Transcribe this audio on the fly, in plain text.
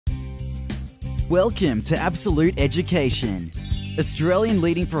Welcome to Absolute Education, Australian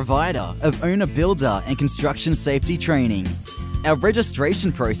leading provider of owner, builder and construction safety training. Our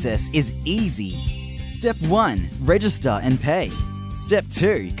registration process is easy. Step 1. Register and pay. Step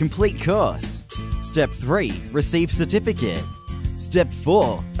 2. Complete course. Step 3. Receive certificate. Step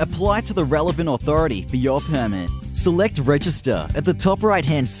 4. Apply to the relevant authority for your permit. Select Register at the top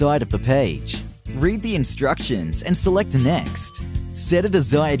right-hand side of the page. Read the instructions and select Next. Set a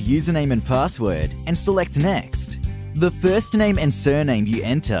desired username and password and select Next. The first name and surname you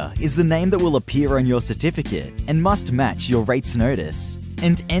enter is the name that will appear on your certificate and must match your rates notice.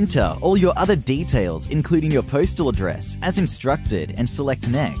 And enter all your other details including your postal address as instructed and select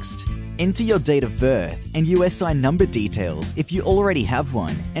Next. Enter your date of birth and USI number details if you already have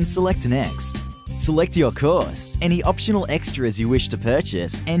one and select Next. Select your course, any optional extras you wish to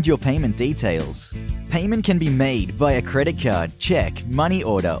purchase, and your payment details. Payment can be made via credit card, check, money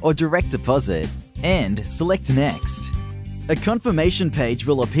order, or direct deposit. And select Next. A confirmation page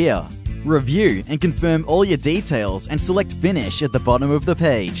will appear. Review and confirm all your details and select Finish at the bottom of the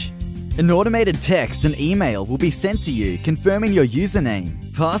page. An automated text and email will be sent to you confirming your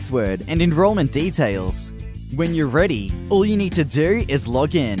username, password, and enrollment details. When you're ready, all you need to do is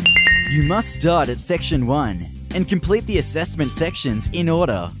log in. You must start at Section 1 and complete the assessment sections in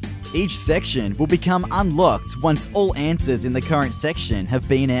order. Each section will become unlocked once all answers in the current section have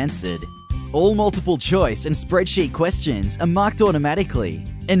been answered. All multiple choice and spreadsheet questions are marked automatically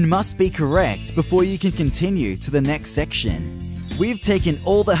and must be correct before you can continue to the next section. We've taken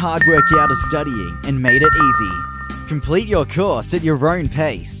all the hard work out of studying and made it easy. Complete your course at your own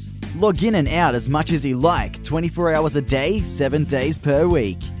pace. Log in and out as much as you like, 24 hours a day, 7 days per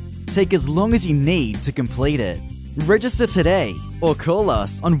week. Take as long as you need to complete it. Register today or call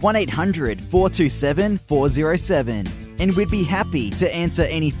us on 1-800-427-407 and we'd be happy to answer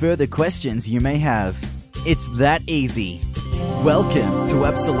any further questions you may have. It's that easy. Welcome to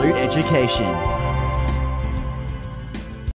Absolute Education.